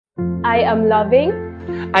I am loving.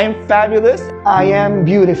 I am fabulous. I am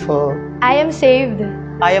beautiful. I am saved.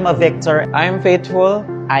 I am a victor. I am faithful.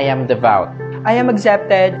 I am devout. I am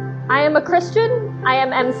accepted. I am a Christian. I am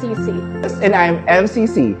MCC. And I am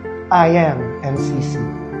MCC. I am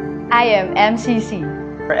MCC. I am MCC.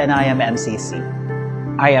 And I am MCC.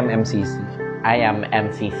 I am MCC. I am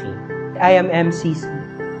MCC. I am MCC.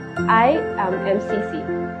 I am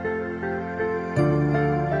MCC.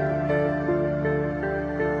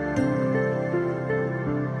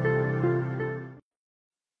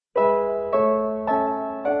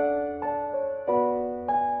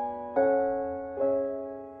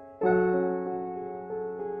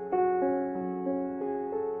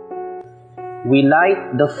 We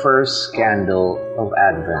light the first candle of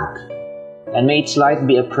Advent, and may its light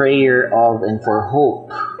be a prayer of and for hope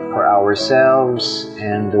for ourselves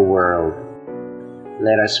and the world.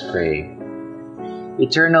 Let us pray.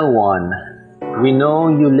 Eternal One, we know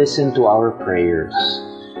you listen to our prayers.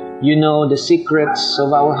 You know the secrets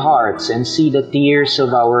of our hearts and see the tears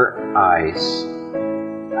of our eyes.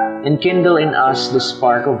 Enkindle in us the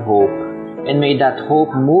spark of hope, and may that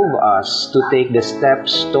hope move us to take the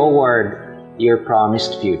steps toward your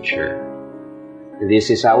promised future.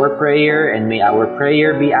 This is our prayer, and may our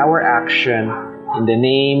prayer be our action, in the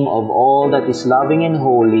name of all that is loving and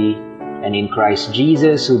holy, and in Christ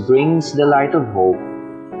Jesus who brings the light of hope.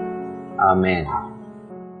 Amen.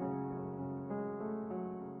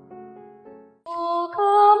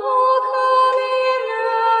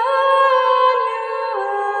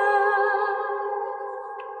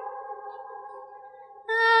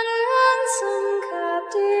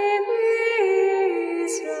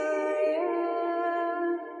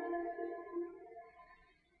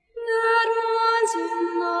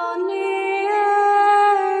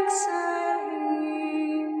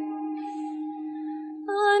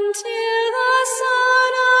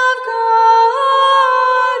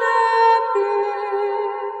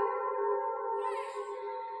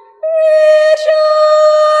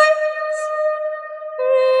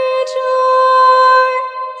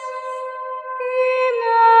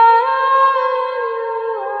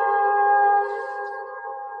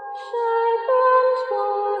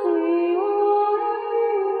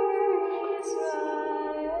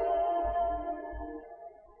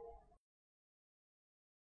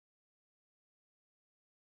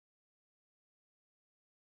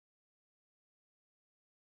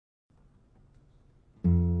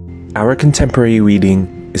 Our contemporary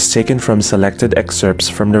reading is taken from selected excerpts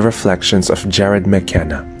from the reflections of Jarrod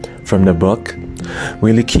McKenna from the book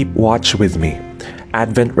Will You Keep Watch With Me?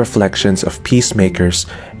 Advent Reflections of Peacemakers,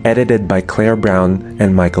 edited by Claire Brown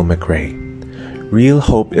and Michael McRay. Real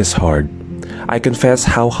hope is hard. I confess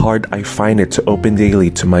how hard I find it to open daily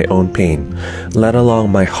to my own pain, let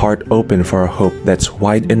alone my heart open for a hope that's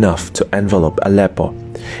wide enough to envelop Aleppo,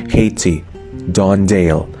 Haiti,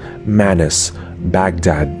 Dale, Manus,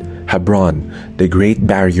 Baghdad, Hebron, the Great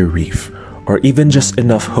Barrier Reef, or even just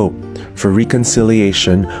enough hope for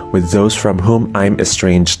reconciliation with those from whom I'm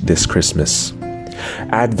estranged this Christmas.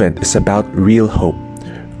 Advent is about real hope,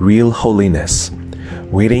 real holiness,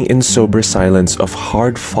 waiting in sober silence of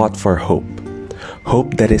hard-fought-for hope,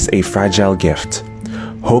 hope that is a fragile gift,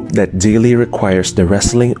 hope that daily requires the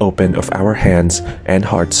wrestling open of our hands and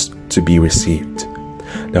hearts to be received,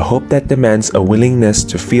 the hope that demands a willingness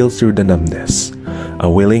to feel through the numbness, a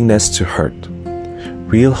willingness to hurt.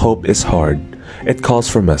 Real hope is hard. It calls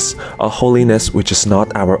from us a holiness which is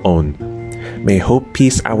not our own. May hope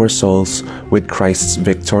piece our souls with Christ's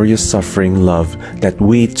victorious suffering love, that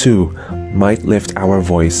we too might lift our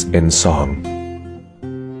voice in song.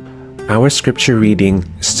 Our scripture reading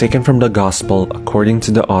is taken from the Gospel according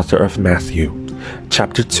to the author of Matthew,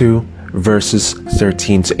 chapter 2, verses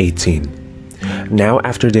 13 to 18. Now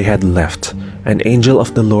after they had left, an angel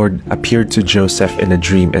of the Lord appeared to Joseph in a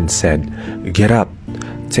dream and said, "Get up,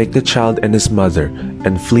 take the child and his mother,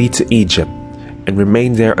 and flee to Egypt, and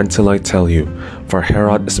remain there until I tell you, for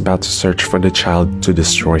Herod is about to search for the child to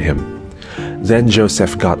destroy him." Then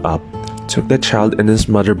Joseph got up, took the child and his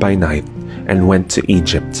mother by night, and went to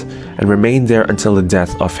Egypt, and remained there until the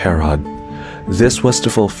death of Herod. This was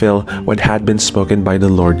to fulfill what had been spoken by the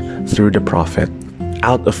Lord through the prophet,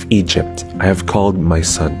 "Out of Egypt I have called my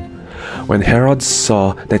son." When Herod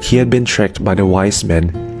saw that he had been tricked by the wise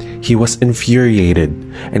men, he was infuriated,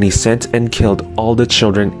 and he sent and killed all the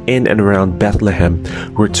children in and around Bethlehem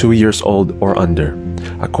who were 2 years old or under,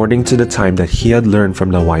 according to the time that he had learned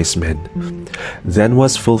from the wise men. Then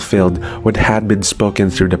was fulfilled what had been spoken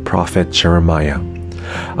through the prophet Jeremiah.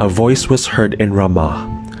 A voice was heard in Ramah,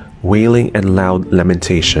 wailing and loud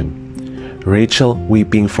lamentation, Rachel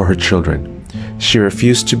weeping for her children. She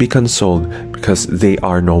refused to be consoled because they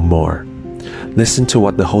are no more. Listen to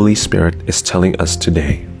what the Holy Spirit is telling us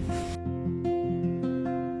today.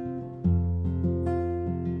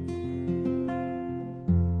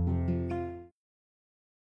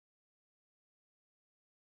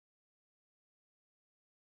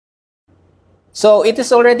 So, it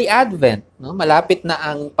is already Advent. No? Malapit na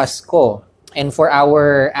ang Pasko. And for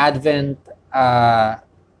our Advent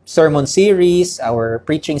sermon series, our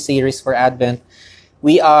preaching series for Advent,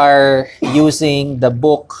 we are using the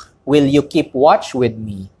book, Will You Keep Watch With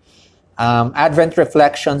Me? Advent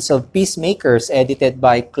Reflections of Peacemakers, edited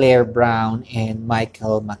by Claire Brown and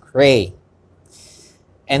Michael McRay.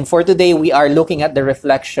 And for today, we are looking at the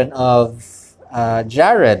reflection of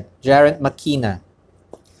Jarrod McKenna.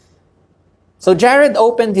 So Jarrod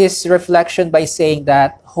opened his reflection by saying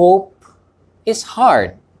that hope is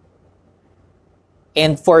hard.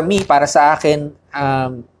 And for me, para sa akin,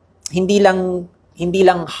 hindi lang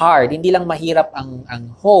hard, hindi lang mahirap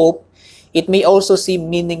ang hope. It may also seem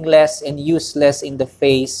meaningless and useless in the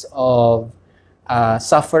face of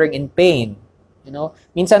suffering and pain. You know,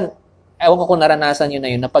 minsan, ewan ko kung naranasan nyo na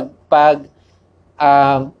yun, na pag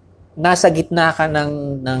nasa gitna ka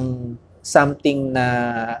ng something na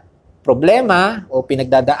problema o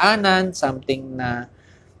pinagdadaanan, something na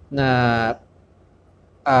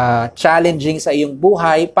challenging sa iyong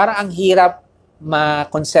buhay, para ang hirap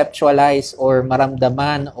ma-conceptualize or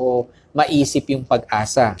maramdaman o maisip yung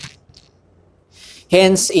pag-asa.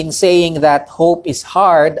 Hence, in saying that hope is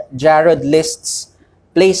hard, Jarrod lists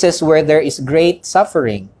places where there is great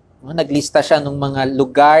suffering. Naglista siya ng mga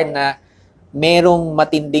lugar na merong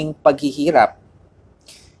matinding paghihirap,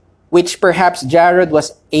 which perhaps Jarrod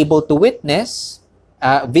was able to witness,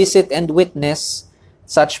 visit and witness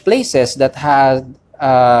such places that had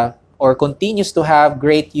or continues to have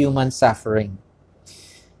great human suffering.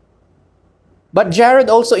 But Jarrod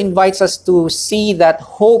also invites us to see that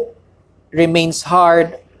hope remains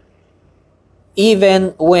hard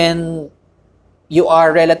even when you are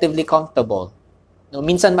relatively comfortable. No,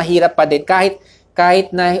 minsan mahirap pa din kahit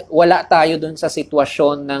na wala tayo dun sa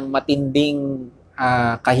sitwasyon ng matinding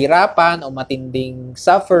kahirapan o matinding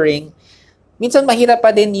suffering, minsan mahirap pa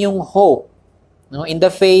din yung hope. No, in the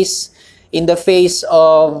face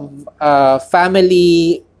of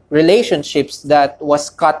family relationships that was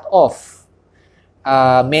cut off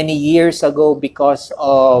many years ago because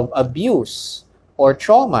of abuse or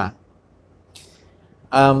trauma.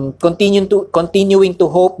 Continuing to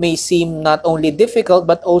hope may seem not only difficult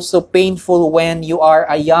but also painful when you are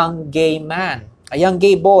a young gay man, a young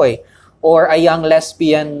gay boy, or a young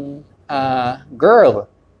lesbian girl,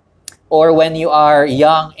 or when you are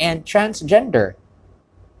young and transgender,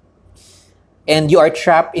 and you are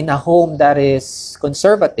trapped in a home that is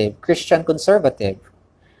conservative, Christian conservative,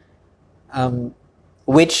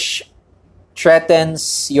 which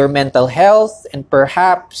threatens your mental health and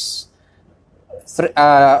perhaps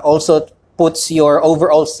also puts your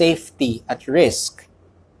overall safety at risk.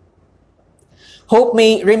 Hope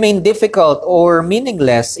may remain difficult or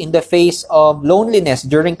meaningless in the face of loneliness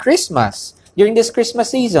during this Christmas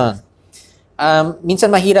season.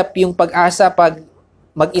 Minsan mahirap yung pag-asa pag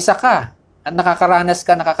mag-isa ka at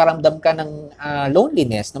nakakaramdam ka ng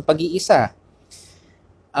loneliness, ng pag-iisa.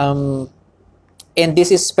 And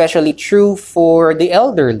this is especially true for the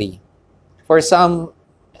elderly. For some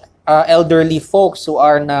elderly folks who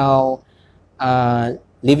are now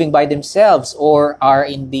living by themselves or are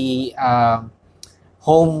in the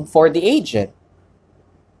home for the aged.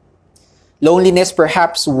 Loneliness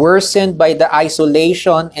perhaps worsened by the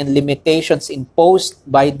isolation and limitations imposed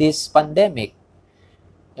by this pandemic.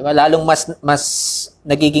 Diba? Lalong mas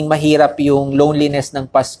nagiging mahirap yung loneliness ng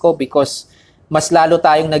Pasko because mas lalo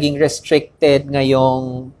tayong naging restricted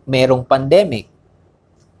ngayong merong pandemic.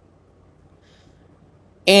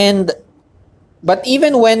 But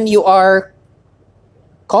even when you are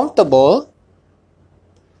comfortable,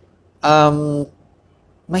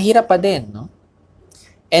 mahirap pa din, no?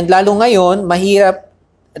 And lalo ngayon, mahirap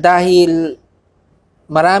dahil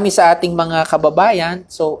marami sa ating mga kababayan,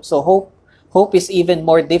 so hope is even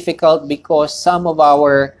more difficult because some of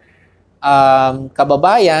our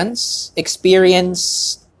kababayans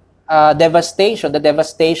experience the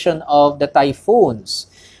devastation of the typhoons.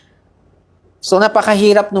 So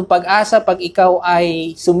napakahirap ng pag-asa pag ikaw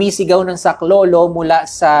ay sumisigaw ng saklolo mula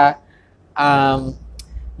sa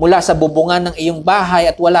bubungan ng iyong bahay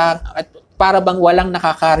at para bang walang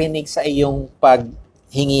nakakarinig sa iyong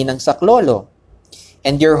paghingi ng saklolo.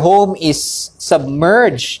 And your home is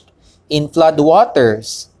submerged in flood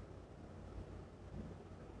waters.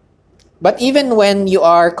 But even when you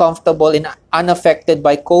are comfortable and unaffected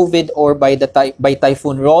by COVID or by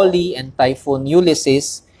Typhoon Rolly and Typhoon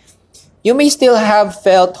Ulysses, you may still have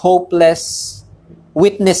felt hopeless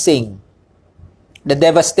witnessing the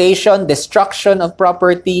devastation, destruction of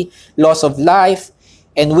property, loss of life,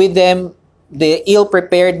 and with them, the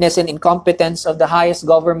ill-preparedness and incompetence of the highest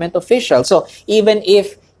government official. So, even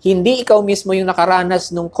if hindi ikaw mismo yung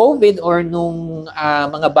nakaranas nung COVID or nung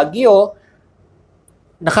mga bagyo,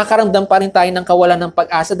 nakakaramdam pa rin tayo ng kawalan ng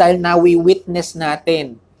pag-asa dahil nawi-witness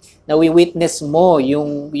natin. Nawi-witness mo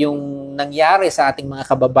yung nangyari sa ating mga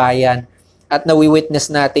kababayan at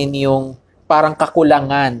nawi-witness natin yung parang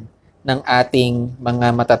kakulangan ng ating mga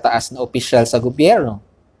matataas na opisyal sa gobyerno.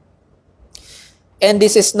 And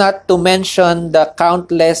this is not to mention the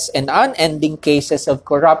countless and unending cases of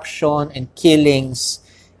corruption and killings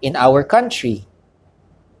in our country.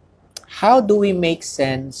 How do we make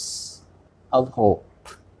sense of hope?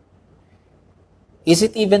 Is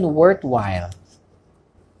it even worthwhile?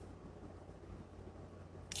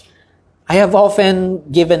 I have often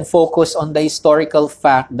given focus on the historical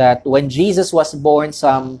fact that when Jesus was born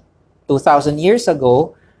some 2,000 years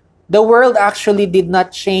ago, the world actually did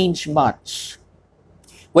not change much.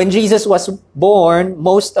 When Jesus was born,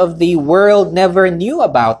 most of the world never knew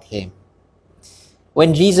about him.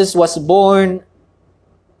 When Jesus was born,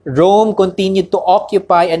 Rome continued to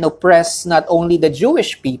occupy and oppress not only the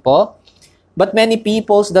Jewish people, but many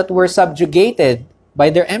peoples that were subjugated by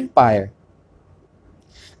their empire.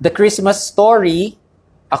 The Christmas story,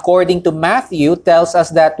 according to Matthew, tells us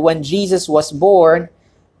that when Jesus was born,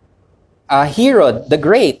 Herod the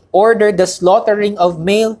Great ordered the slaughtering of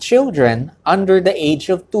male children under the age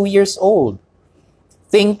of 2 years old,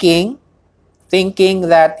 thinking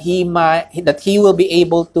that he will be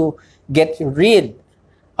able to get rid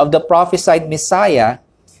of the prophesied Messiah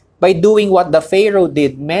by doing what the Pharaoh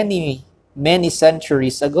did many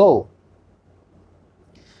centuries ago.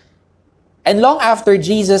 And long after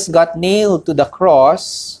Jesus got nailed to the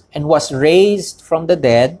cross and was raised from the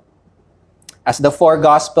dead, as the four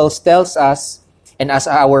Gospels tells us, and as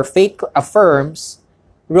our faith affirms,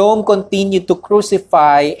 Rome continued to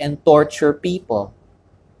crucify and torture people.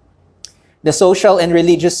 The social and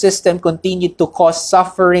religious system continued to cause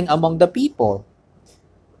suffering among the people.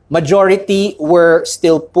 Majority were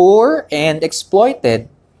still poor and exploited.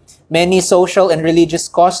 Many social and religious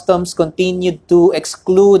customs continued to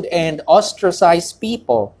exclude and ostracize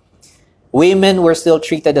people. Women were still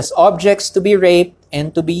treated as objects to be raped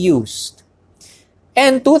and to be used.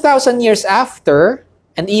 And 2,000 years after,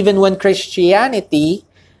 and even when Christianity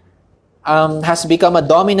has become a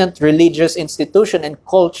dominant religious institution and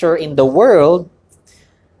culture in the world,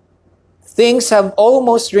 things have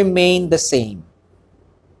almost remained the same,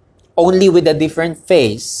 only with a different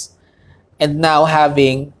face, and now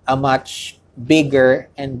having a much bigger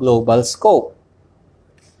and global scope.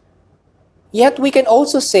 Yet we can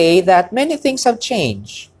also say that many things have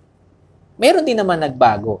changed. Meron din naman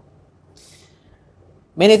nagbago.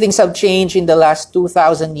 Many things have changed in the last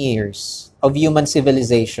 2,000 years of human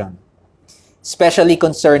civilization, especially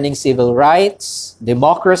concerning civil rights,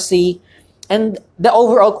 democracy, and the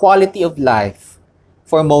overall quality of life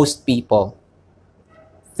for most people.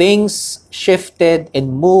 Things shifted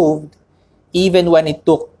and moved even when it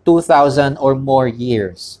took 2,000 or more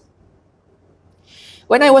years.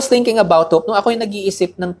 When I was thinking about hope, nung ako yung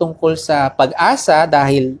nag-iisip ng tungkol sa pag-asa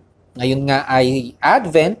dahil ngayon nga ay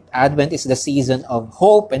Advent. Advent is the season of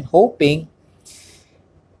hope and hoping.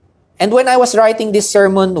 And when I was writing this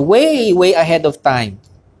sermon way ahead of time,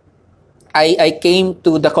 I came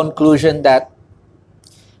to the conclusion that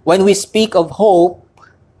when we speak of hope,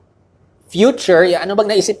 future, ano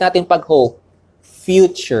bang naisip natin pag hope?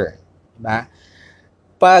 Future. Diba?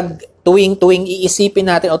 Pag tuwing iisipin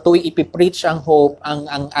natin o tuwing ipipreach ang hope,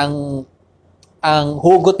 ang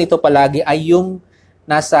hugot nito palagi ay yung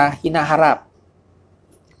nasa hinaharap.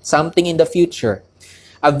 Something in the future.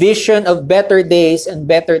 A vision of better days and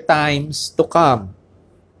better times to come.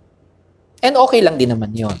 And okay lang din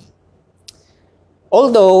naman yun.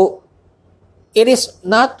 Although, it is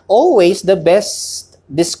not always the best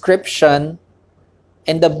description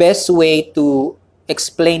and the best way to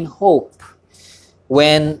explain hope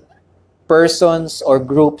when persons or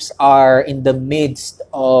groups are in the midst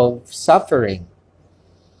of suffering.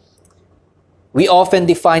 We often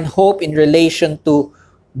define hope in relation to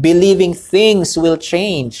believing things will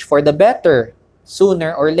change for the better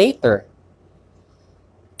sooner or later.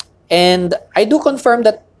 And I do confirm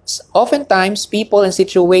that oftentimes people and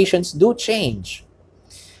situations do change.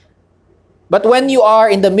 But when you are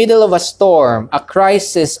in the middle of a storm, a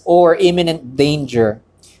crisis, or imminent danger,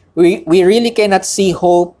 we really cannot see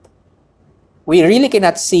hope we really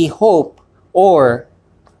cannot see hope or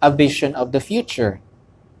a vision of the future.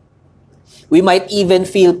 We might even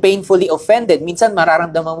feel painfully offended. Minsan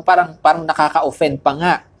mararamdaman mo parang nakaka-offend pa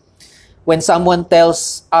nga when someone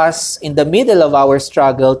tells us in the middle of our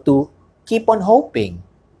struggle to keep on hoping.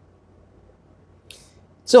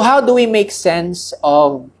 So how do we make sense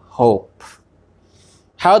of hope?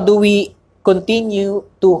 How do we continue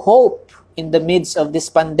to hope in the midst of this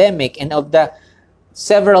pandemic and of the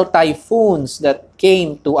several typhoons that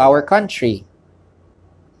came to our country?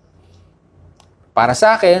 Para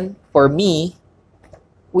sa akin, for me,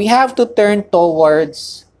 we have to turn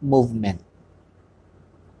towards movement.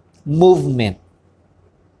 Movement.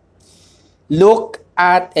 Look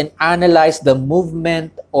at and analyze the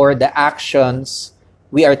movement or the actions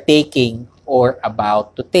we are taking or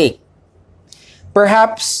about to take.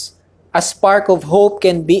 Perhaps a spark of hope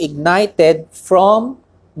can be ignited from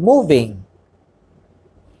moving.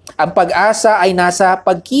 Ang pag-asa ay nasa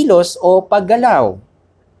pagkilos o paggalaw.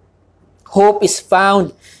 Hope is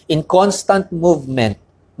found in constant movement,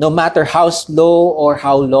 no matter how slow or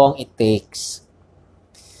how long it takes.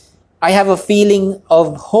 I have a feeling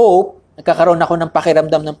of hope, nagkakaroon ako ng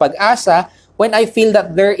pakiramdam ng pag-asa, when I feel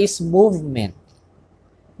that there is movement.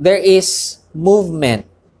 There is movement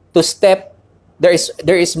to step, there is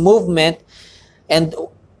movement, and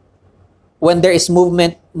when there is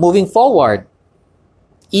movement moving forward,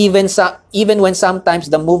 even when sometimes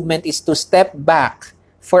the movement is to step back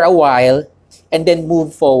for a while and then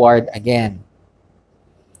move forward again.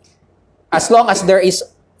 As long as there is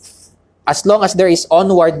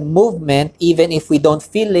onward movement, even if we don't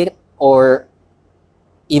feel it or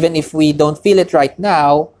even if we don't feel it right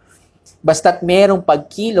now, basta't merong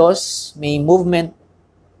pagkilos, may movement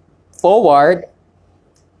forward,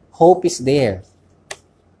 hope is there.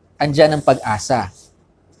 Andyan ang pag-asa.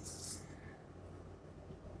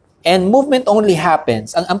 And movement only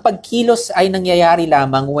happens. Ang pagkilos ay nangyayari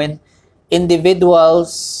lamang when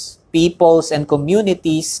individuals, peoples, and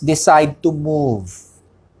communities decide to move,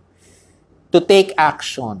 to take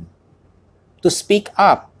action, to speak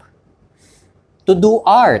up, to do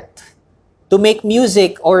art, to make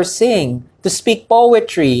music or sing, to speak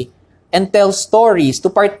poetry and tell stories,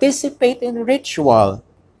 to participate in ritual.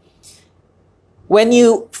 When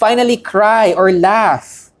you finally cry or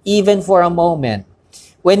laugh, even for a moment,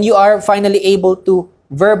 when you are finally able to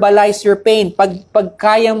verbalize your pain, pag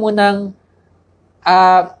kaya mo nang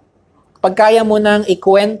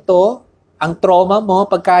ikwento ang trauma mo,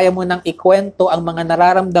 pag kaya mo nang ikwento ang mga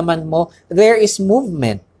nararamdaman mo, there is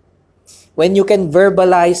movement. When you can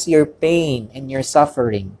verbalize your pain and your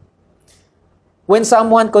suffering. When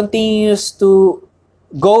someone continues to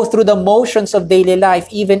go through the motions of daily life,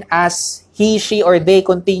 even as he, she, or they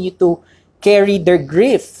continue to carry their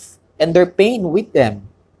grief and their pain with them.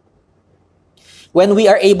 When we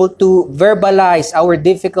are able to verbalize our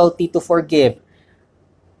difficulty to forgive,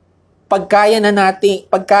 pagkaya na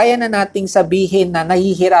nating sabihin na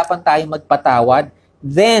nahihirapan tayong magpatawad,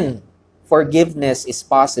 then forgiveness is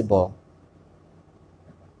possible.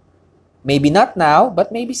 Maybe not now,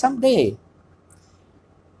 but maybe someday.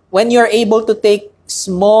 When you're able to take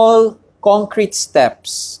small, concrete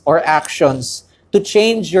steps or actions to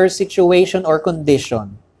change your situation or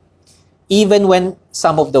condition, even if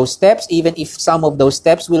some of those steps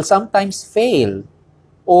will sometimes fail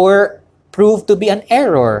or prove to be an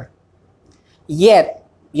error, yet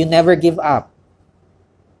you never give up.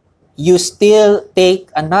 You still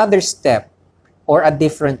take another step or a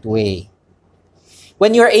different way.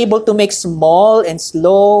 When you're able to make small and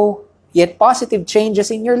slow yet positive changes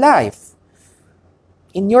in your life,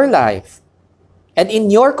 and in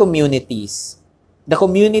your communities, the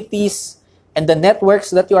communities and the networks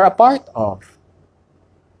that you are a part of.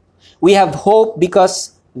 We have hope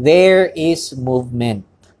because there is movement.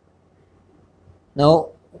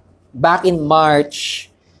 No, back in March,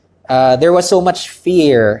 there was so much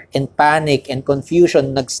fear and panic and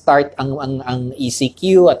confusion. Nag-start ang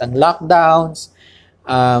ECQ at ang lockdowns.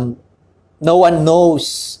 No one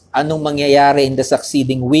knows anong mangyayari in the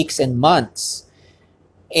succeeding weeks and months.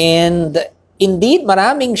 And indeed,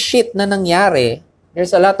 maraming shit na nangyari.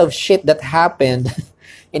 There's a lot of shit that happened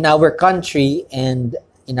in our country and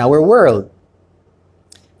in our world.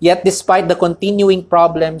 Yet despite the continuing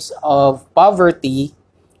problems of poverty,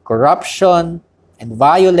 corruption, and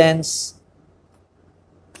violence,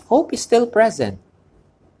 hope is still present.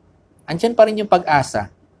 Andyan pa rin yung pag-asa.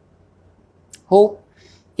 Hope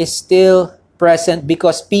is still present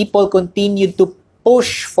because people continue to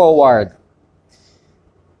push forward.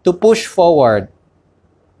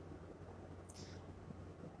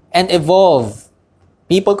 And evolve.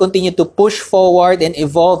 People continue to push forward and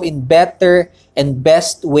evolve in better and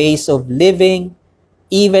best ways of living,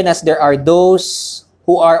 even as there are those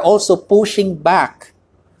who are also pushing back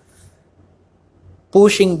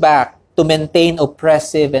to maintain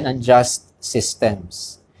oppressive and unjust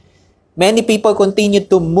systems. Many people continue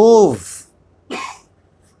to move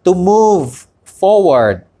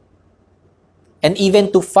forward and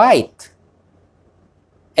even to fight.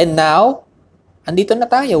 And now, andito na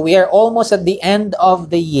tayo. We are almost at the end of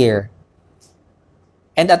the year.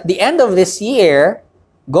 And at the end of this year,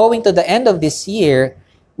 going to the end of this year,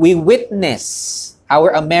 we witness our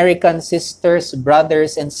American sisters,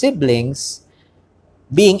 brothers, and siblings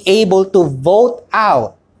being able to vote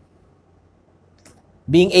out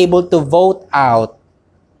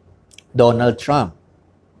Donald Trump.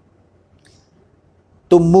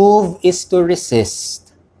 To move is to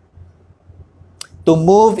resist. To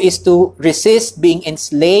move is to resist being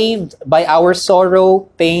enslaved by our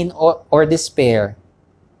sorrow, pain, or despair.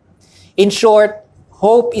 In short,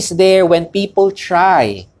 hope is there when people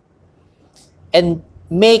try and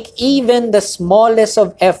make even the smallest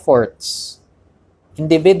of efforts,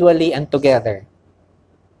 individually and together.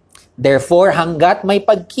 Therefore, hanggat may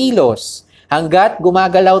pagkilos, hanggat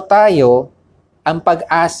gumagalaw tayo, ang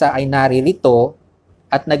pag-asa ay naririto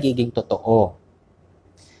at nagiging totoo.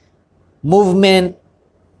 Movement,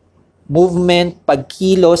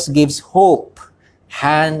 pagkilos gives hope,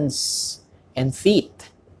 hands and feet.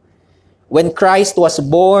 When Christ was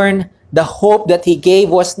born, the hope that He gave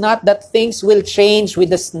was not that things will change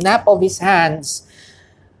with the snap of His hands,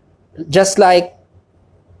 just like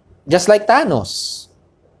Thanos.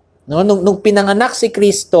 No, nung pinanganak si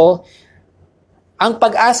Kristo, ang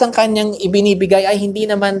pag-asang kanyang ibinibigay ay hindi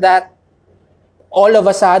naman that all of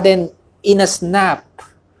a sudden, in a snap,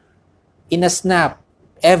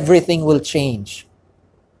 everything will change.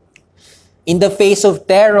 In the face of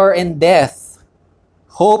terror and death,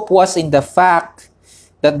 hope was in the fact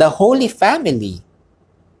that the Holy Family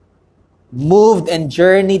moved and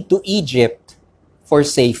journeyed to Egypt for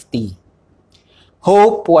safety.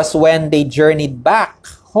 Hope was when they journeyed back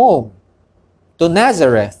home to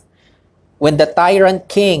Nazareth when the tyrant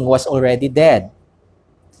king was already dead.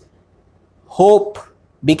 Hope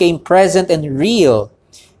became present and real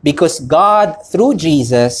because God, through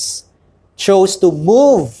Jesus, chose to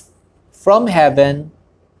move from heaven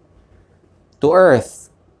to earth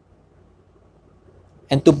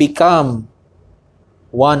and to become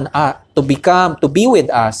to be with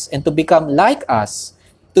us and to become like us,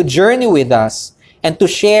 to journey with us, and to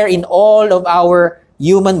share in all of our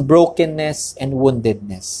human brokenness and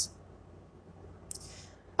woundedness.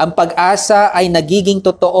 Ang pag-asa ay nagiging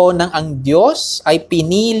totoo nang ang Diyos ay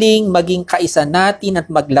piniling maging kaisa natin at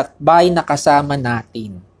maglakbay na kasama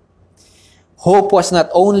natin. Hope was not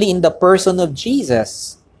only in the person of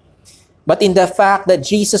Jesus, but in the fact that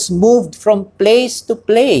Jesus moved from place to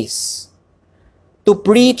place to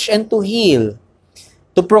preach and to heal,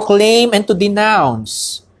 to proclaim and to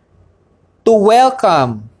denounce, to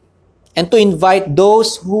welcome and to invite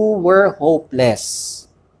those who were hopeless.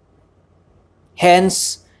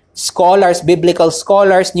 Hence, scholars, biblical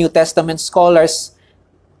scholars, New Testament scholars,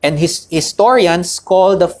 and historians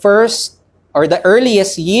call the first or the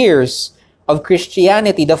earliest years of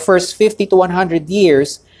Christianity, the first 50 to 100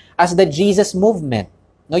 years, as the Jesus movement.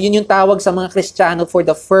 No, yun yung tawag sa mga Kristiyano for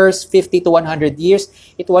the first 50 to 100 years.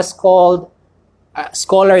 It was called,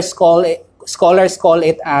 scholars call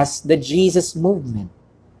it as the Jesus movement.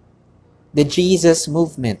 The Jesus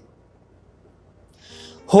movement.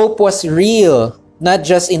 Hope was real, not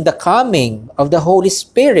just in the coming of the Holy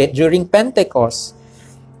Spirit during Pentecost,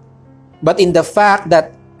 but in the fact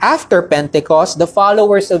that after Pentecost, the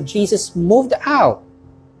followers of Jesus moved out,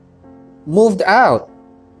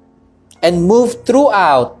 and moved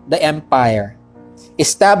throughout the empire,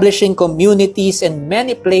 establishing communities in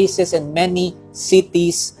many places and many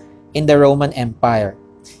cities in the Roman Empire,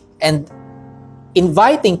 and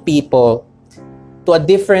inviting people to a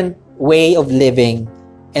different way of living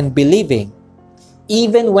and believing,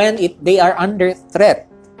 even when they are under threat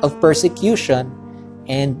of persecution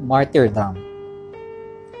and martyrdom.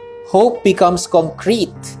 Hope becomes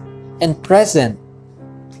concrete and present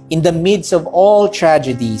in the midst of all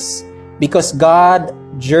tragedies because God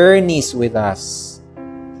journeys with us.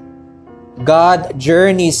 God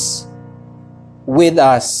journeys with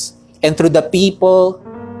us and through the people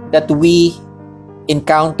that we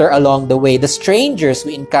encounter along the way, the strangers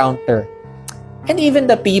we encounter, and even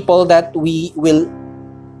the people that we will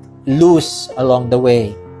lose along the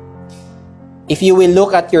way. If you will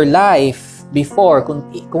look at your life before, kung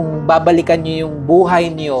babalikan niyo yung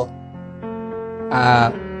buhay niyo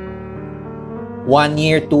 1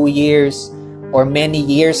 year, 2 years, or many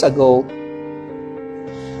years ago,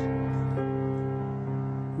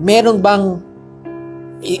 meron bang,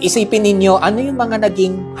 isipin ninyo, ano yung mga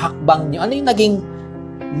naging hakbang nyo? Ano yung naging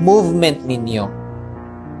movement ninyo?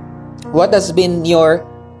 What has been your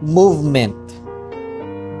movement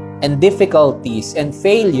and difficulties and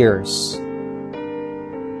failures?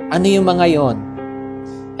 Ano yung mga yon?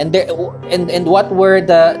 And what were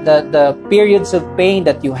the periods of pain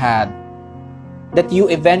that you had that you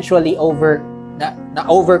eventually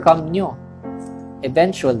overcome nyo?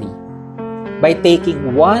 Eventually, by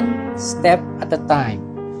taking one step at a time,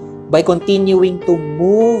 by continuing to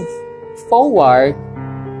move forward,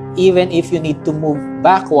 even if you need to move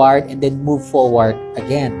backward and then move forward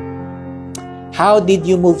again. How did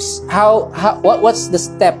you move? What's the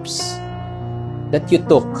steps that you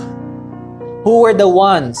took? Who were the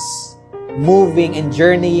ones moving and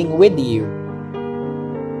journeying with you?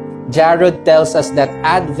 Jarrod tells us that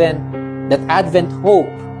Advent hope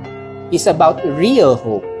is about real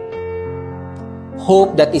hope.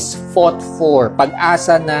 Hope that is fought for,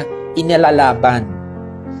 pag-asa na inilalaban.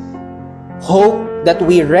 Hope that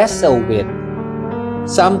we wrestle with,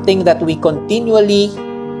 something that continually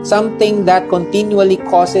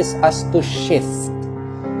causes us to shift.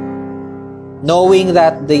 Knowing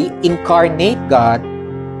that the incarnate God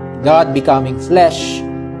becoming flesh,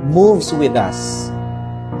 moves with us,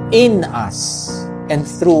 in us, and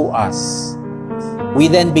through us. We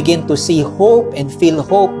then begin to see hope and feel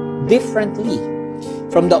hope differently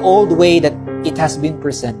from the old way that it has been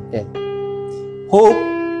presented. Hope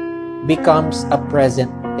becomes a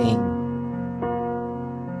present thing.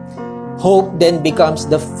 Hope then becomes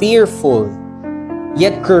the fearful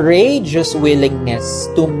yet courageous willingness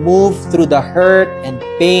to move through the hurt and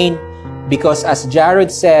pain, because as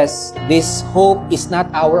Jarrod says, this hope is not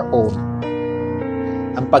our own.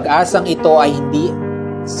 Ang pag-asang ito ay hindi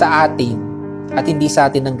sa atin at hindi sa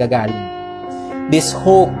atin nanggagaling. This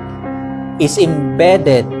hope is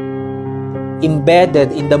embedded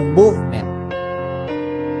in the movement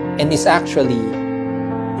and is actually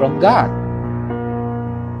from God.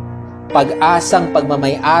 Pag-asang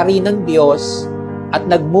pagmamayari ng Diyos at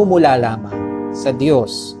nagmumula lamang sa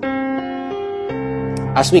Diyos.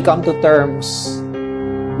 As we come to terms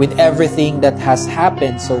with everything that has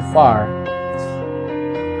happened so far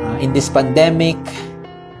in this pandemic,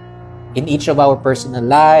 in each of our personal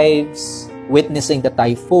lives, witnessing the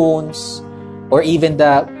typhoons, or even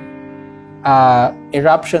the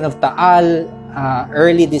eruption of Taal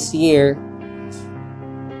early this year,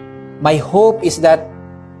 my hope is that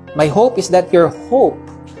your hope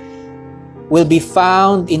will be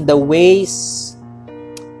found in the ways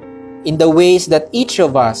that each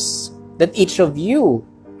of us, that each of you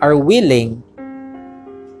are willing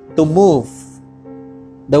to move,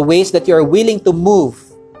 the ways that you are willing to move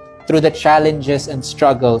through the challenges and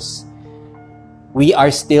struggles we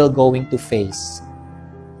are still going to face.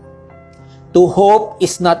 To hope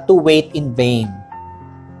is not to wait in vain.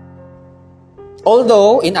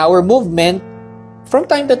 Although in our movement, from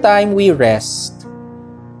time to time we rest,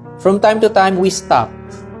 from time to time we stop.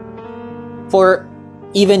 For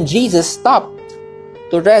even Jesus stopped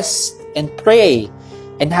to rest and pray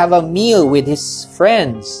and have a meal with his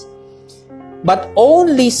friends, but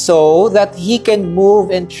only so that he can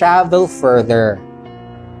move and travel further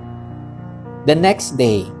the next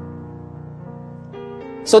day.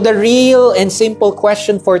 So the real and simple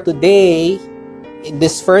question for today, in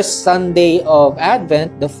this first Sunday of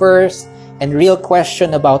Advent, the first and real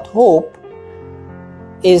question about hope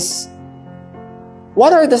is,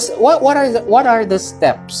 what are the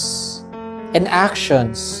steps and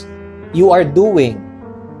actions you are doing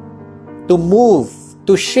to move,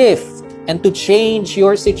 to shift, and to change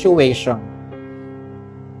your situation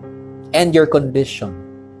and your condition?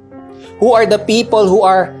 Who are the people who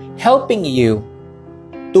are helping you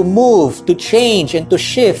to move, to change, and to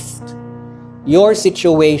shift your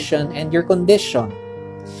situation and your condition?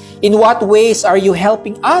 In what ways are you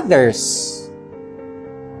helping others?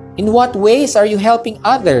 In what ways are you helping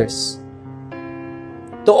others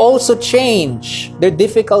to also change their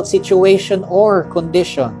difficult situation or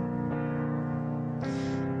condition?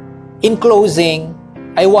 In closing,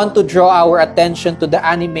 I want to draw our attention to the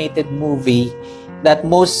animated movie that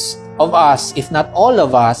most of us, if not all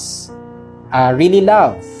of us, really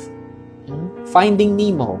love. Finding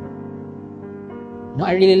Nemo.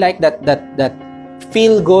 I really like that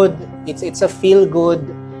feel good. It's a feel good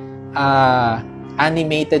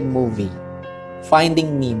animated movie,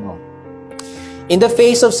 Finding Nemo. In the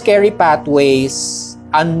face of scary pathways,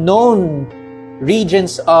 unknown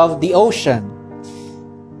regions of the ocean,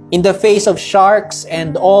 in the face of sharks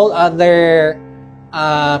and all other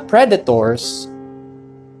predators,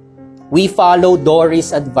 we follow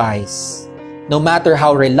Dory's advice. No matter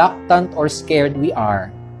how reluctant or scared we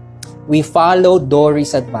are, we follow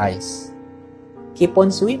Dory's advice. Keep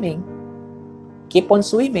on swimming. Keep on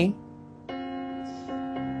swimming.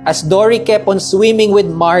 As Dory kept on swimming with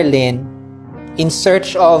Marlin in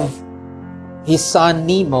search of his son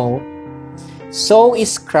Nemo, so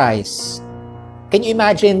is Christ. Can you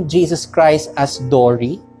imagine Jesus Christ as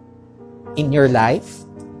Dory in your life?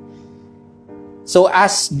 So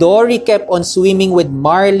as Dory kept on swimming with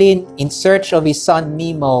Marlin in search of his son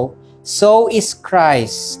Nemo, so is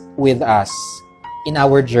Christ with us in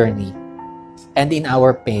our journey and in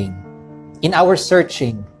our pain, in our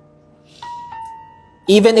searching.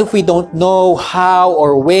 Even if we don't know how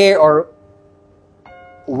or where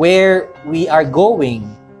we are going,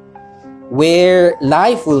 where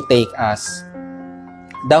life will take us,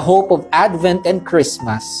 the hope of Advent and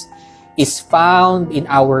Christmas is found in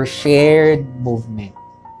our shared movement.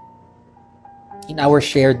 In our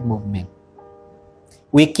shared movement.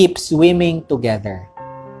 We keep swimming together.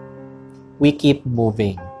 We keep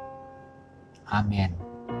moving. Amen.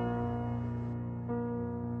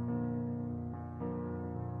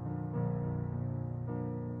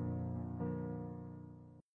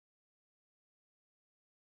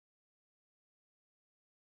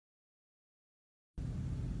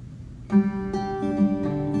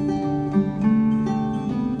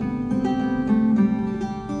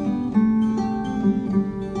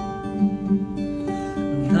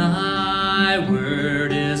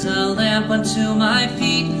 Unto my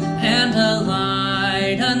feet and a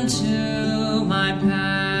light unto my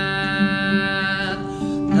path.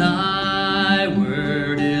 Thy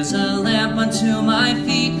word is a lamp unto my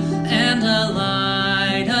feet and a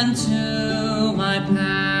light unto my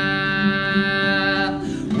path.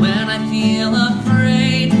 When I feel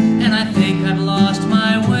afraid and I think I've lost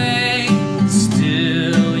my way,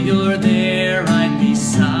 still you're there right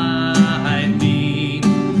beside me.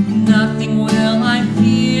 Nothing will I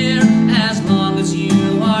fear as long as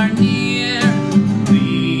you are near.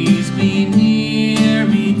 Please be near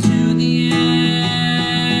me to the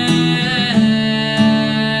end.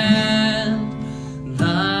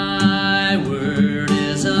 Thy word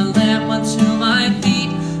is a lamp unto my feet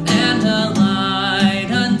and a light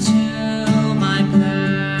unto my path.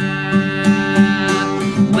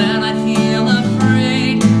 When I feel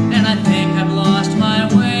afraid and I think I've lost my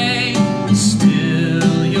way,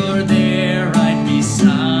 still you're there right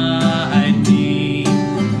beside me.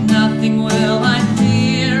 Nothing will I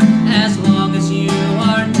fear as long as you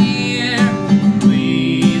are near.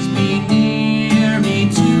 Please be near me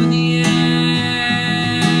to the end.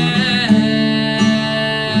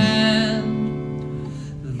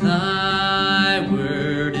 Thy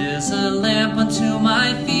word is a lamp unto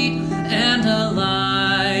my feet and a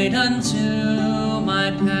light unto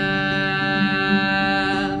my path.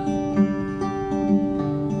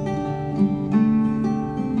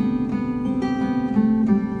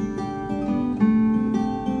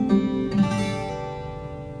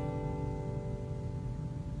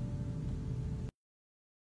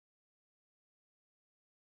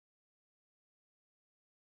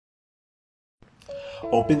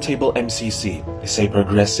 Open Table MCC is a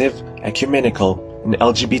progressive, ecumenical, and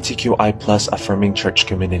LGBTQI+ affirming church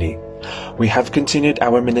community. We have continued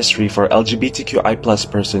our ministry for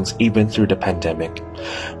LGBTQI+ persons even through the pandemic.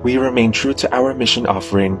 We remain true to our mission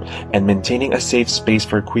offering and maintaining a safe space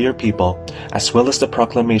for queer people, as well as the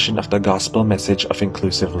proclamation of the gospel message of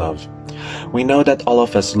inclusive love. We know that all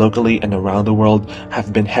of us locally and around the world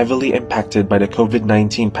have been heavily impacted by the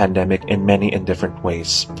COVID-19 pandemic in many and different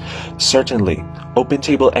ways. Certainly, Open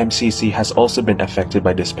Table MCC has also been affected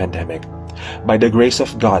by this pandemic. By the grace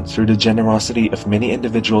of God, through the generosity of many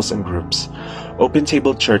individuals and groups, Open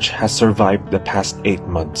Table Church has survived the past 8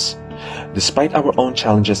 months. Despite our own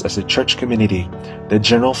challenges as a church community, the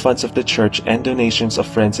general funds of the church and donations of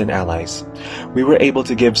friends and allies, we were able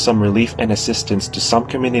to give some relief and assistance to some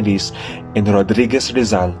communities in Rodriguez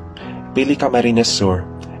Rizal, Pili Camarines Sur,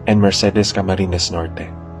 and Mercedes Camarines Norte.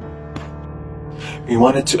 We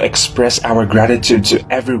wanted to express our gratitude to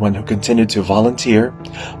everyone who continued to volunteer,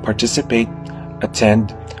 participate,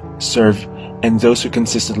 attend, serve, and those who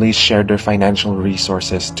consistently shared their financial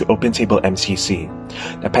resources to Open Table MCC.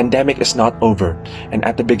 The pandemic is not over, and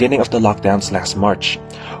at the beginning of the lockdowns last March,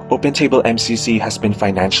 Open Table MCC has been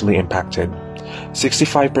financially impacted.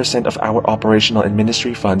 65% of our operational and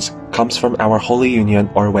ministry funds comes from our Holy Union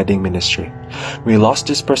or wedding ministry. We lost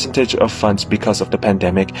this percentage of funds because of the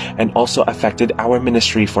pandemic and also affected our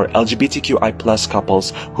ministry for LGBTQI+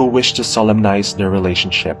 couples who wish to solemnize their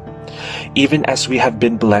relationship. Even as we have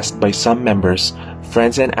been blessed by some members,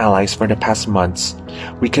 friends, and allies for the past months.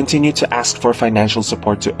 We continue to ask for financial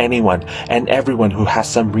support to anyone and everyone who has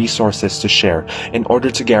some resources to share in order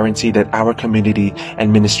to guarantee that our community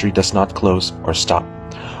and ministry does not close or stop.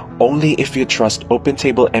 Only if you trust Open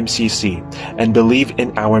Table MCC and believe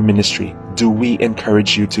in our ministry do we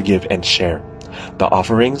encourage you to give and share. The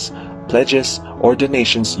offerings, pledges, or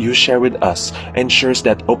donations you share with us ensures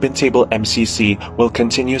that Open Table MCC will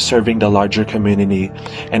continue serving the larger community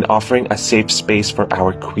and offering a safe space for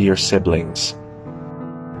our queer siblings.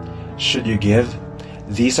 Should you give?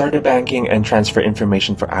 These are the banking and transfer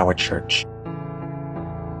information for our church.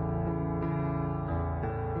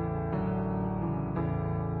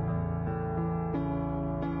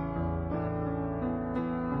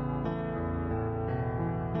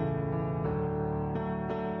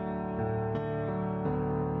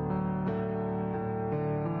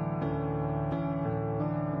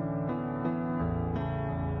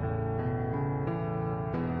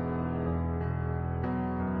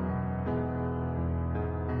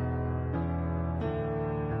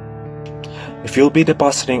 If you'll be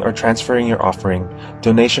depositing or transferring your offering,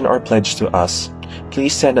 donation, or pledge to us,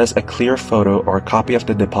 please send us a clear photo or a copy of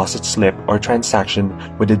the deposit slip or transaction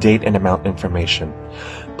with the date and amount information.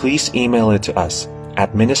 Please email it to us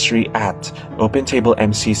at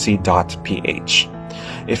ministry@opentablemcc.ph.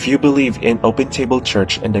 If you believe in Open Table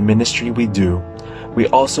Church and the ministry we do, we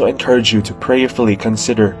also encourage you to prayerfully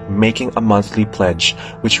consider making a monthly pledge,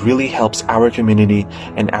 which really helps our community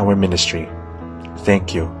and our ministry.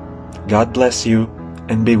 Thank you. God bless you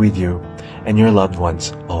and be with you and your loved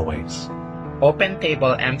ones always. Open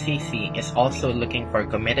Table MCC is also looking for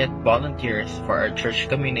committed volunteers for our church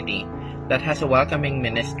community that has a welcoming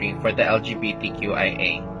ministry for the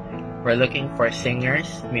LGBTQIA. We're looking for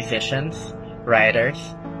singers, musicians, writers,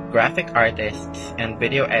 graphic artists, and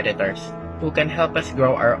video editors who can help us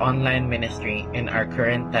grow our online ministry in our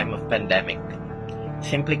current time of pandemic.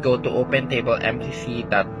 Simply go to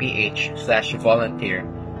opentablemcc.ph/volunteer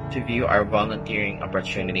to view our volunteering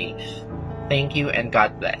opportunities. Thank you and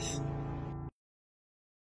God bless.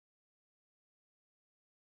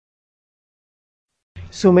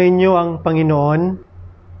 Sumainyo ang Panginoon.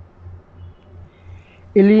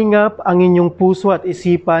 Ilingap ang inyong puso at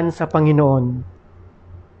isipan sa Panginoon.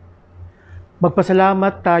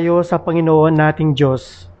 Magpasalamat tayo sa Panginoon nating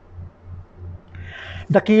Diyos.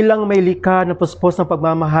 Dakilang may likha na puspos ng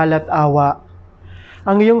pagmamahal at awa.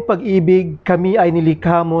 Ang iyong pag-ibig, kami ay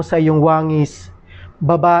nilikha mo sa iyong wangis,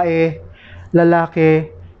 babae, lalaki,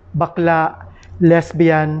 bakla,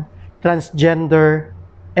 lesbian, transgender,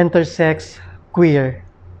 intersex, queer,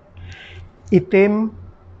 itim,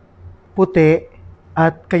 puti,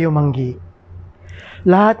 at kayumanggi.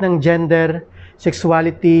 Lahat ng gender,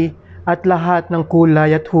 sexuality, at lahat ng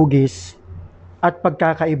kulay at hugis, at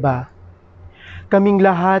pagkakaiba. Kaming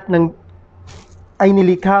lahat ay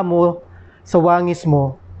nilikha mo sa wangis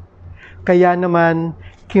mo. Kaya naman,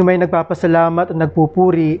 may nagpapasalamat at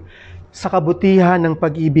nagpupuri sa kabutihan ng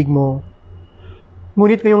pag-ibig mo.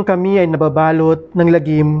 Ngunit ngayong kami ay nababalot ng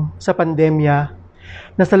lagim sa pandemya,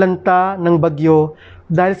 nasalanta ng bagyo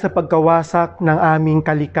dahil sa pagkawasak ng aming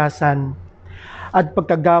kalikasan at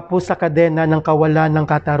pagkagapos sa kadena ng kawalan ng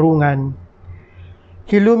katarungan.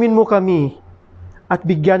 Hilumin mo kami at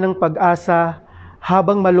bigyan ng pag-asa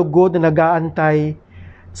habang malugod na nag-aantay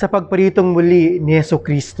sa pagparitong muli ni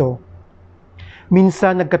Jesucristo.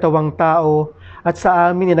 Minsan nagkatawang tao at sa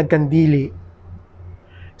amin ay nagkandili.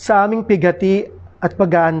 Sa aming pighati at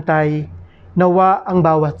pag-aantay, nawa ang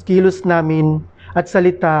bawat kilos namin at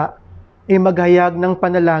salita ay maghayag ng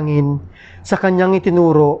panalangin sa kanyang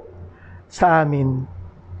itinuro sa amin.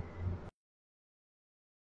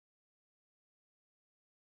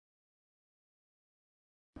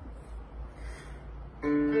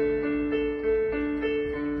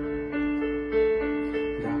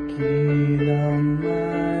 Dakilang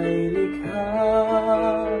may likha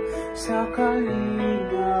sa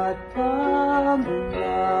kalingat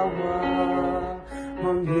pag-unawa,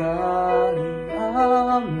 mangyari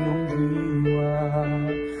ang iyong diwa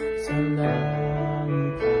sa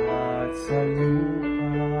langit at sa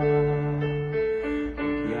lupa.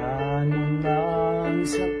 Bigyan mo ng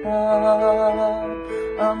sapat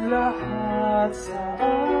ang lahat sa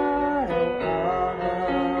araw-araw,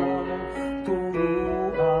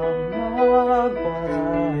 turuang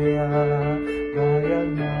magparaya gaya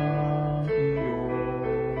ng iyong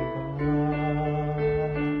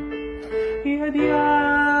banal.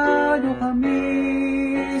 Ihadyado kami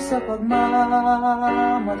sa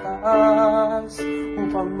pagmamataas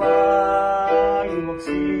upang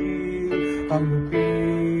maiwaksik ang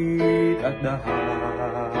lupit at dahas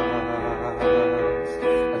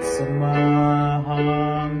at samahan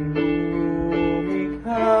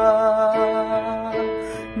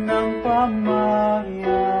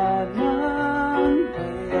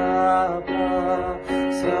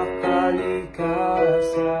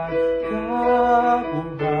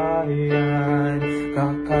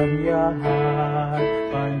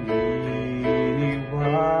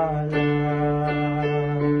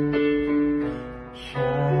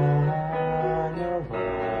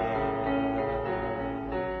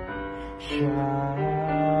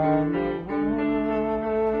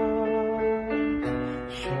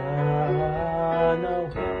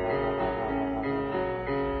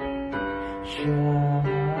Noong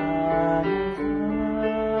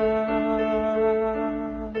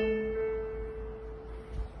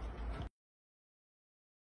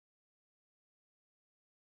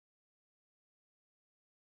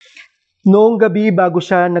gabi bago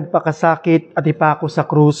siya nagpakasakit at ipako sa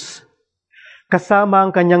krus, kasama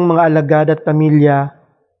ang kanyang mga alagad at pamilya,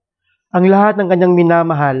 ang lahat ng kanyang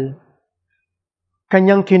minamahal,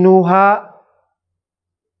 kanyang kinuha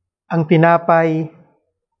ang tinapay,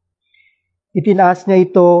 itinaas niya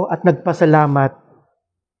ito at nagpasalamat.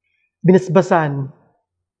 Binasbasan,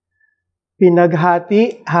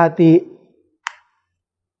 pinaghati-hati,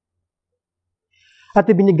 at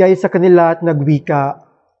ibinigay sa kanila at nagwika,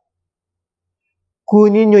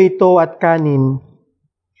 "Kunin niyo ito at kanin.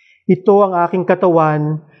 Ito ang aking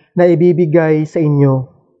katawan na ibibigay sa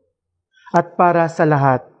inyo at para sa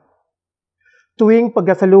lahat. Tuwing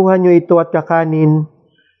pagkasaluhan niyo ito at kakanin,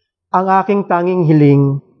 ang aking tanging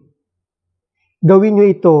hiling, gawin niyo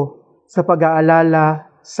ito sa pag-aalala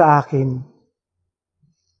sa akin."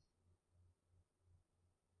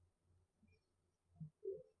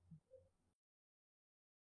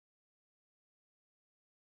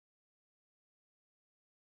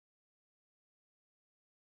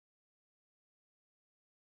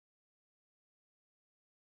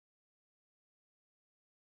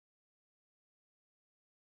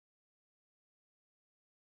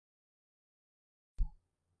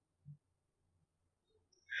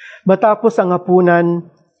 Matapos ang hapunan,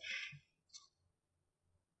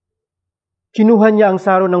 kinuha niya ang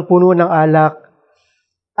saro ng puno ng alak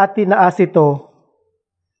at tinaas ito,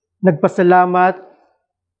 nagpasalamat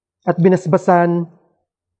at binasbasan,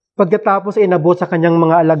 pagkatapos ay inabot sa kanyang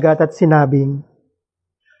mga alagad at sinabing,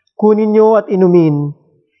 "Kunin niyo at inumin,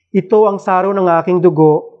 ito ang saro ng aking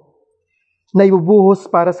dugo na ibubuhos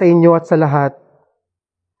para sa inyo at sa lahat.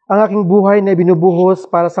 Ang aking buhay na binubuhos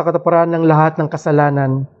para sa katuparan ng lahat ng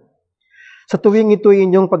kasalanan. Sa tuwing ito'y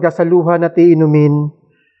inyong pagkasaluhan at iinumin,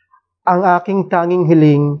 ang aking tanging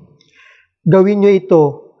hiling, gawin niyo ito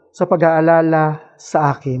sa pag-aalala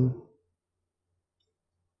sa akin."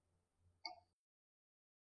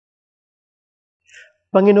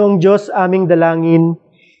 Panginoong Diyos, aming dalangin,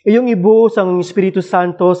 iyong ibuhos ang Espiritu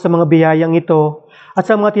Santo sa mga biyayang ito at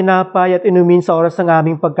sa mga tinapay at inumin sa oras ng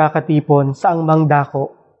aming pagkakatipon sa angmang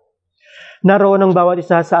dako. Naroon ang bawat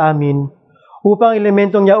isa sa amin, upang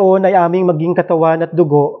elementong yaon ay aming maging katawan at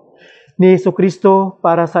dugo ni Jesucristo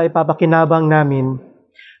para sa ipapakinabang namin.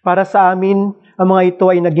 Para sa amin, ang mga ito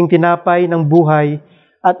ay naging tinapay ng buhay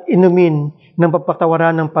at inumin ng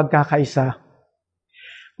pagpatawaran ng pagkakaisa.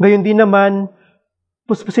 Gayon din naman,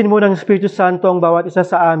 puspusin mo ng Espiritu Santo ang bawat isa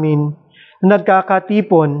sa amin na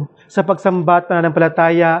nagkakatipon sa pagsamba at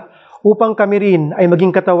pananampalataya upang kami rin ay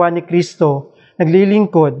maging katawan ni Kristo,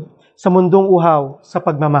 naglilingkod sa mundong uhaw sa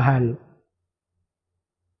pagmamahal.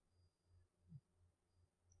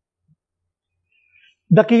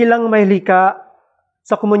 Dakilang mahilika,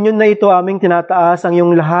 sa komunyon na ito aming tinataas ang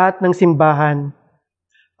iyong lahat ng simbahan,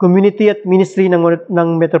 community at ministry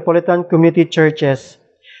ng Metropolitan Community Churches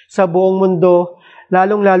sa buong mundo,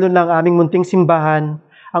 lalong-lalo na ang aming munting simbahan,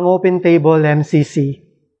 ang Open Table MCC.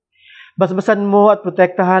 Basbasan mo at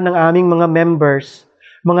protektahan ang aming mga members,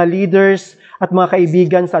 mga leaders at mga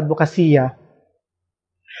kaibigan sa advokasya.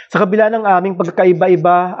 Sa kabila ng aming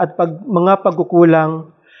pagkakaiba-iba at mga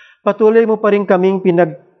pagkukulang, patuloy mo pa rin kaming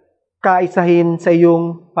pinagkaisahin sa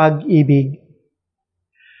iyong pag-ibig.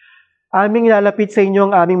 Aming ilalapit sa inyo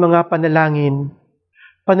ang aming mga panalangin.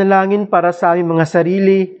 Panalangin para sa aming mga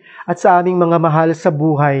sarili at sa aming mga mahal sa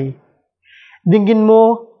buhay. Dinggin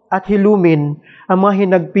mo at hilumin ang mga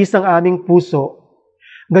hinagpis ng aming puso.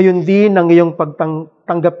 Gayon din ang iyong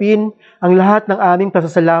pagtanggapin ang lahat ng aming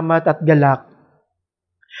pasasalamat at galak.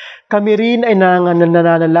 Kami rin ay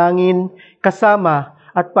nananalangin kasama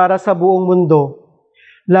at para sa buong mundo,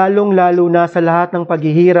 lalong-lalo na sa lahat ng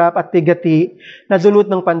paghihirap at bigati na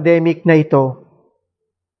dulot ng pandemic na ito.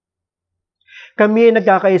 Kami ay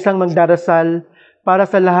nagkakaisang magdarasal para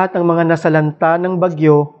sa lahat ng mga nasalanta ng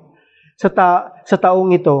bagyo sa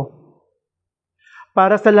taong ito,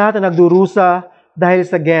 para sa lahat na nagdurusa dahil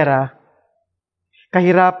sa gera,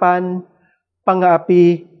 kahirapan,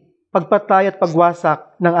 pang-aapi, pagpatay at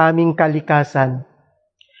pagwasak ng aming kalikasan.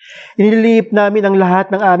 Inililiip namin ang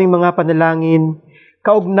lahat ng aming mga panalangin,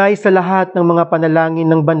 kaugnay sa lahat ng mga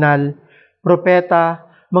panalangin ng banal, propeta,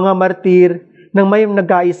 mga martir, ng may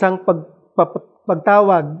nag-aisang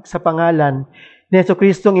pagtawag sa pangalan ni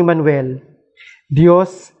Jesucristong Emmanuel,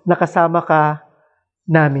 Diyos na kasama ka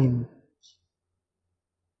namin.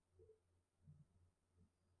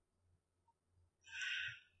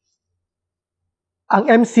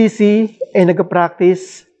 Ang MCC ay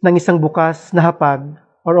nag-practice ng isang bukas na hapag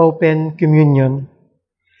or open communion.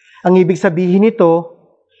 Ang ibig sabihin nito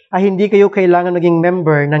ay hindi kayo kailangan maging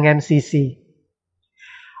member ng MCC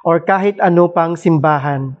or kahit ano pang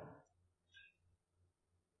simbahan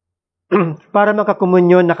para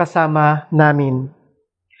makakomunyon na kasama namin.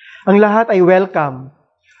 Ang lahat ay welcome.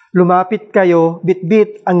 Lumapit kayo,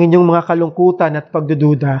 bitbit ang inyong mga kalungkutan at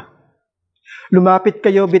pagdududa. Lumapit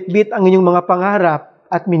kayo, bitbit ang inyong mga pangarap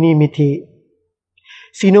at minimithi.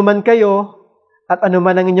 Sino man kayo at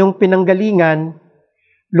anuman ang inyong pinanggalingan,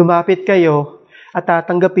 lumapit kayo at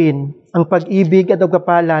tatanggapin ang pag-ibig at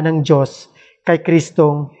pagpapala ng Diyos kay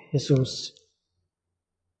Kristong Jesus.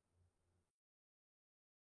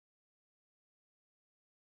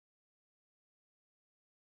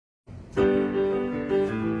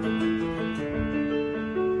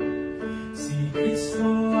 Si Kristo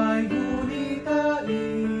ay gunitain,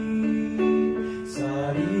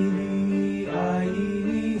 sarili ay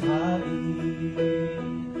inihain,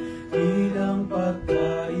 ilang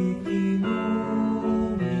pagkain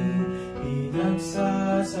inumin,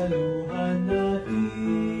 pinagsasaluhan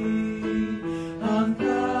natin,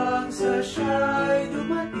 hanggang sa siya'y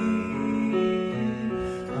dumating,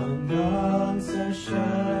 hanggang sa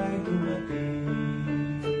siya'y dumating.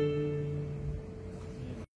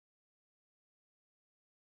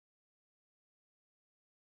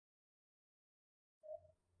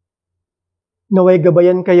 Naway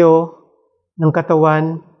gabayan kayo ng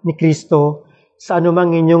katawan ni Kristo sa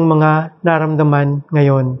anumang inyong mga naramdaman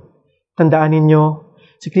ngayon. Tandaan ninyo,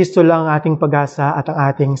 si Kristo lang ang ating pag-asa at ang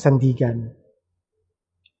ating sandigan.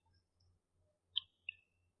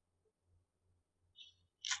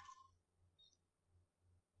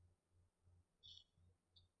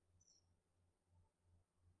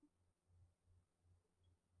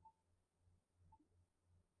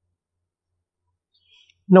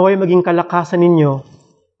 Naway maging kalakasan ninyo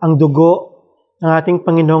ang dugo ng ating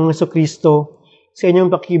Panginoong Jesucristo sa inyong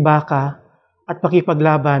pakibaka at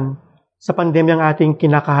pakipaglaban sa pandemyang ating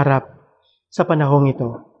kinakaharap sa panahong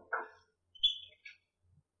ito.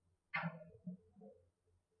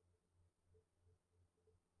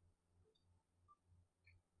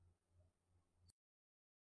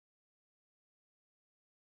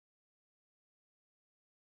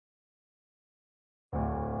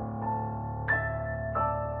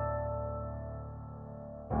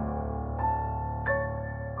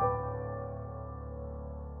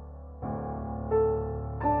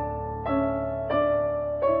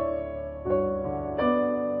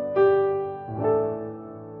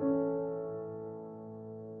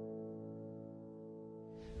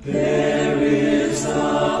 There is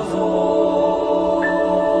a voice,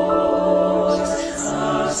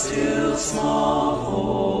 a still small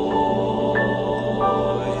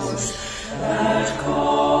voice, that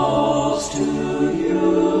calls to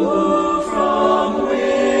you from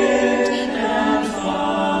wind and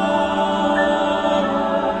fire,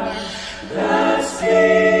 that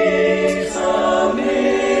speaks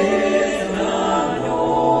amid the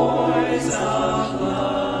noise of life.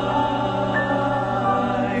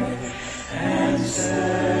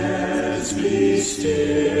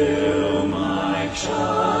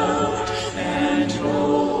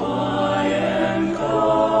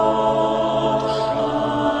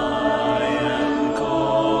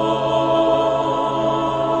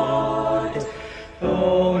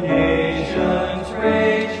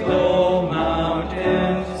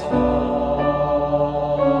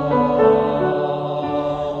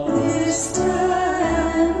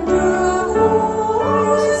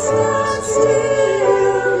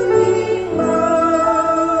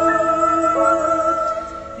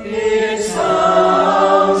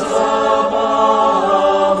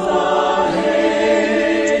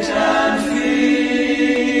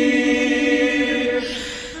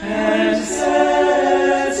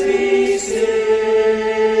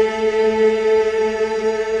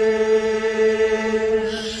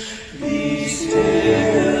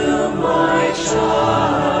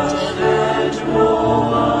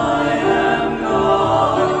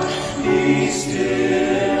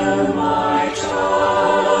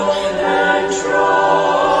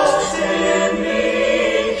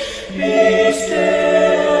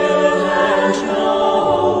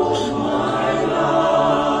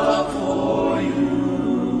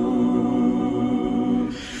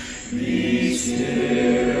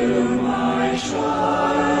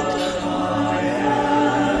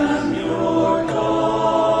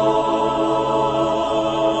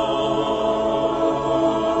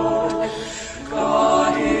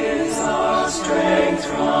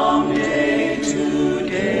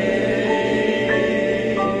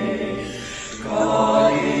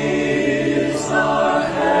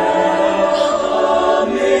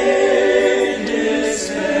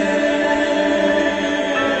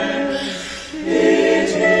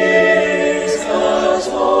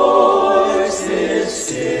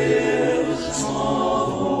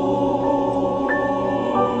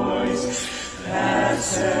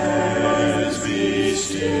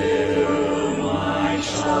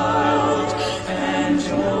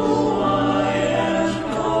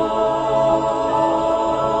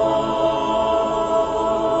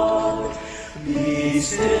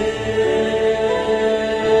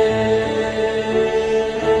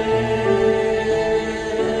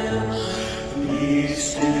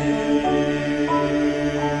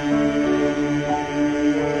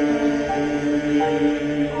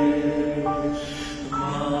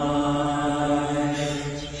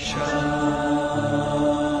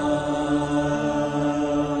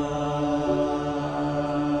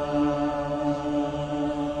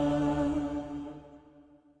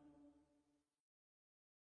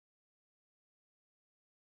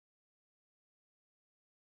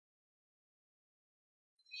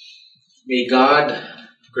 May God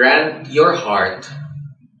grant your heart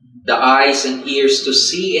the eyes and ears to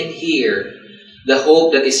see and hear the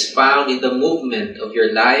hope that is found in the movement of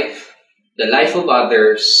your life, the life of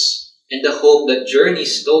others, and the hope that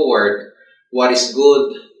journeys toward what is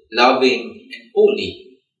good, loving, and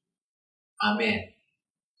holy. Amen.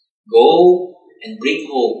 Go and bring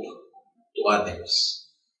hope to others.